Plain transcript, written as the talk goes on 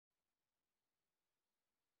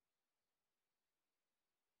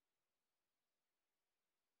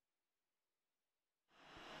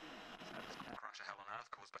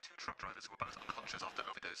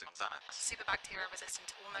planet. Superbacteria resistant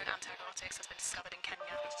to all known antibiotics has been discovered in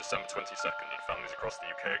Kenya. It's December 22nd and families across the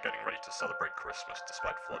UK are getting ready to celebrate Christmas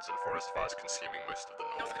despite floods and forest fires consuming most of the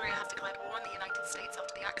north. North Korea has declared war on the United States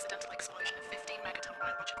after the accidental explosion of 15 megaton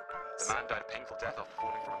biological bombs. The man died a painful death after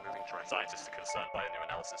falling from a moving train. Scientists are concerned by a new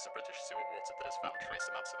analysis of British sewer water that has found trace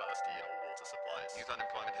amounts of LSD in all water supplies. Youth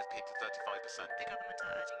unemployment has peaked at 35%. The government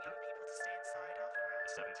are urging young people to stay inside after A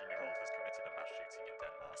 17-year-old has committed a mass shooting in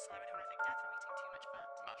Denmark. a slow and horrific death from eating too much fat.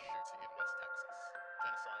 Mass shooting in West Texas.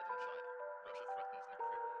 Genocide in China. Russia threatens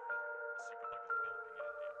nuclear warfare. A superbug is developing in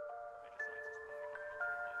India.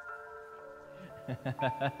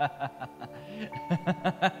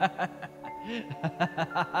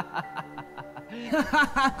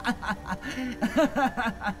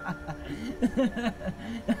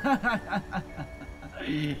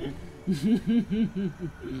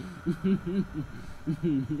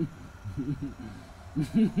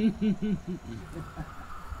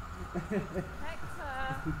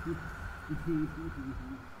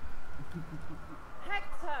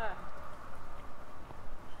 Hector!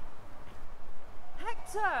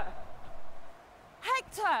 Hector!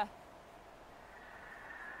 Hector!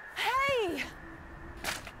 Hey!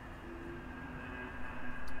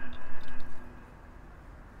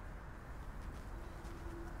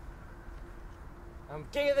 I'm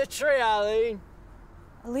king of the tree, Arlene.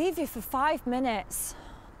 I'll leave you for 5 minutes.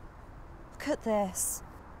 Look at this.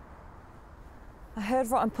 I heard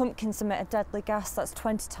rotten pumpkins emit a deadly gas that's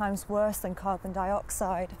 20 times worse than carbon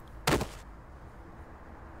dioxide.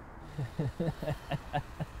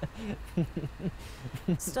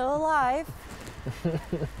 Still alive?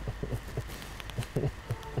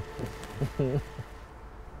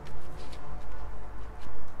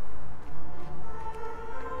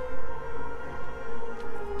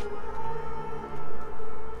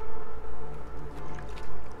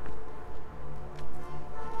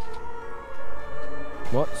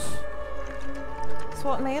 It's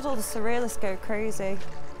what made all the surrealists go crazy.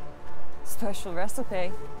 Special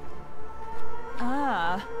recipe.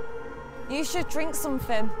 Ah, you should drink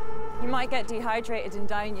something. You might get dehydrated and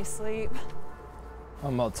die in your sleep.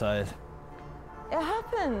 I'm not tired. It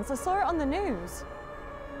happens. I saw it on the news.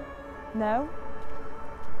 No?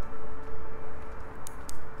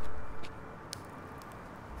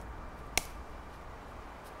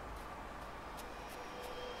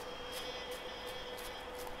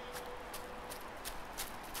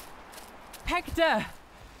 Hector!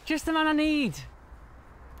 Just the man I need.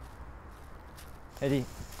 Eddy,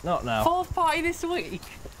 not now. 4th party this week?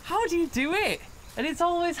 How do you do it? And it's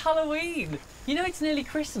always Halloween. You know it's nearly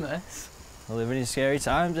Christmas. We're living in scary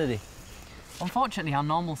times, Eddy. Unfortunately, our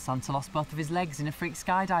normal Santa lost both of his legs in a freak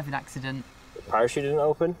skydiving accident. The parachute didn't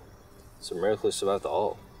open. It's a miracle he survived it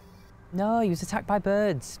all. No, he was attacked by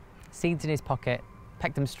birds. Seeds in his pocket.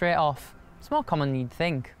 Pecked them straight off. It's more common than you'd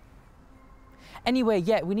think. Anyway,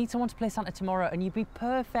 yeah, we need someone to play Santa tomorrow and you'd be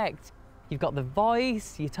perfect. You've got the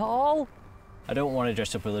voice, you're tall. I don't want to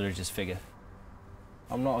dress up a religious figure.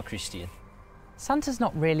 I'm not a Christian. Santa's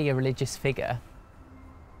not really a religious figure.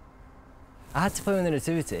 I had to play with the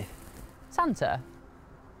nativity. Santa?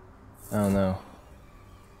 Oh no.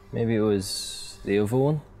 Maybe it was the other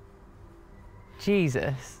one?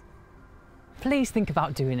 Jesus. Please think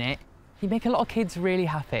about doing it. You make a lot of kids really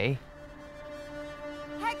happy.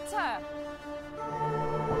 Hector!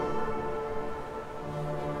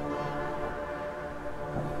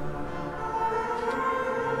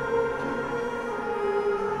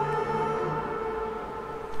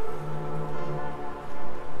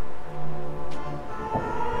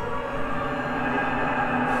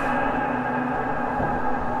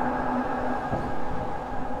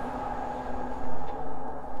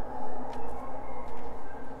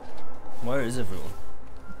 Where is everyone?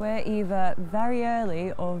 We're either very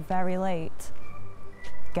early or very late.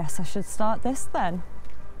 Guess I should start this then.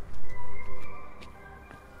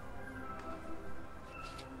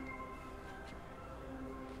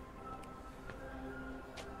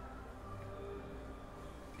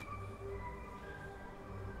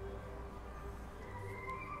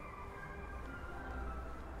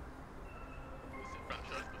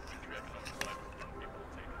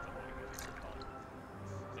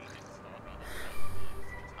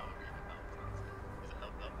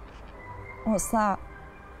 What's that?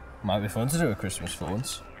 Might be fun to do a Christmas for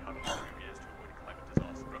once.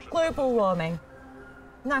 Global warming.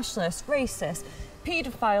 Nationalist, racist,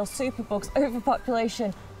 paedophile, superbugs,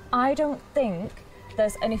 overpopulation. I don't think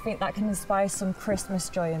there's anything that can inspire some Christmas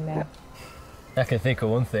joy in me. I can think of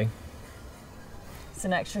one thing. It's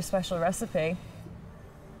an extra special recipe.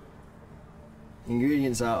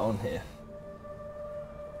 Ingredients aren't on here.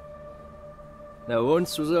 There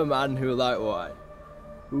once was a man who liked wine,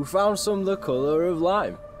 who found some the colour of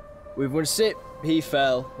lime. With one sip he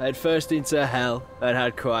fell, head first into hell, and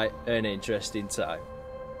had quite an interesting time.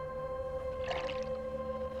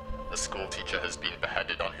 A school teacher has been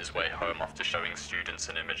beheaded on his way home after showing students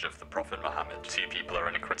an image of the Prophet Muhammad. 2 people are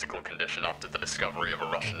in a critical condition after the discovery of a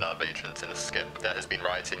Russian nerve agent in a skip. There has been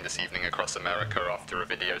rioting this evening across America after a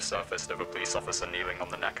video surfaced of a police officer kneeling on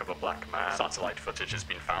the neck of a black man. Satellite footage has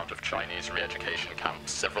been found of Chinese re-education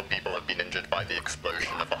camps. Several people have been injured by the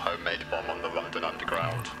explosion of a homemade bomb on the London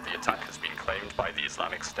Underground. The attack has been claimed by the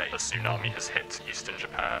Islamic State. A tsunami has hit eastern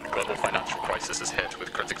Japan. Global financial crisis has hit,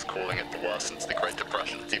 with critics calling it the worst since the Great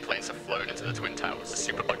Depression. Seaplanes have flown into the Twin Towers. A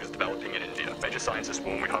superbug is developing in India. Major scientists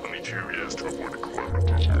warn we have only 2 years to avoid a climate.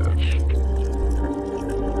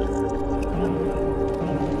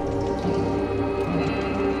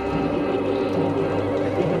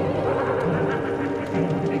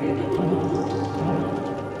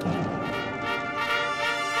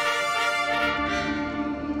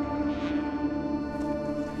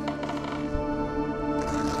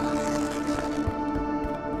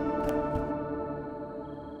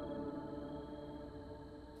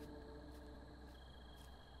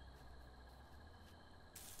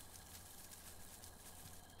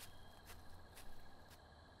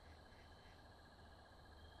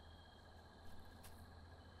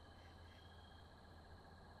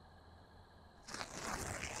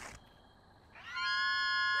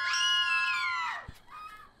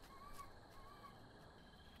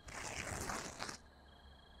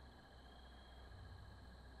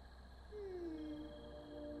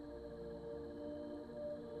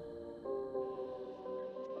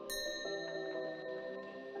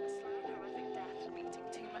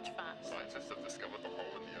 Scientists have discovered the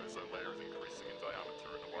hole in the ozone layer is increasing in diameter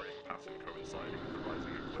in a worrying pattern coinciding with the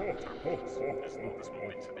rising of global temperatures. It's thought this will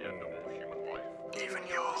lead to the end of all human life. Even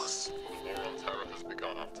yours. The war on terror has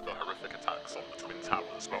begun after the horrific attacks on the Twin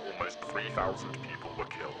Towers, where almost 3,000 people were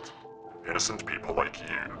killed. Innocent people like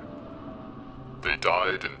you. They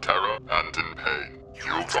died in terror and in pain.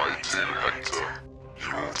 You'll die too, Hector.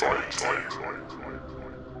 You'll die too.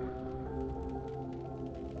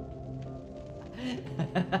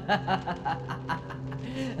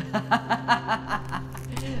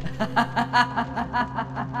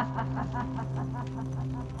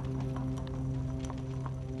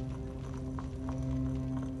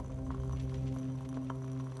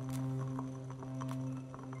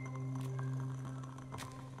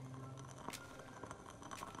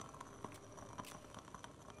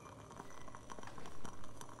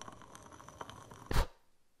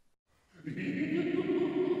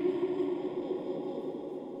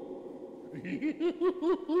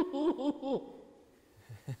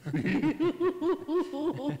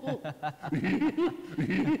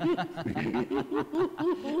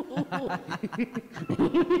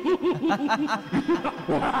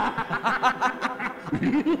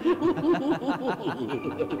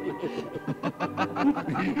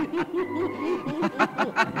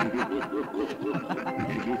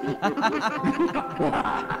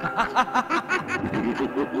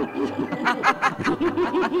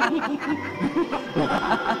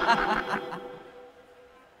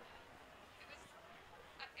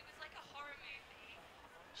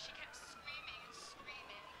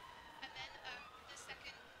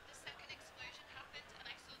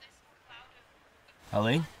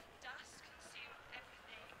 Arlene?